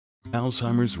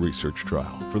Alzheimer's research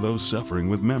trial for those suffering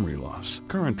with memory loss.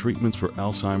 Current treatments for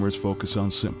Alzheimer's focus on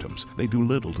symptoms. They do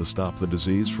little to stop the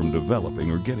disease from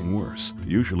developing or getting worse.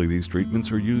 Usually these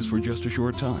treatments are used for just a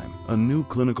short time. A new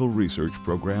clinical research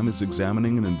program is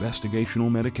examining an investigational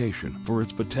medication for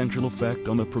its potential effect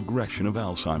on the progression of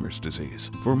Alzheimer's disease.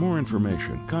 For more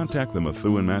information, contact the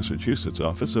Methuen, Massachusetts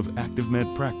office of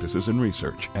ActivMed Practices and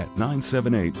Research at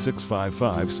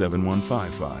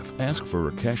 978-655-7155. Ask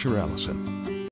for Rakesh or Allison.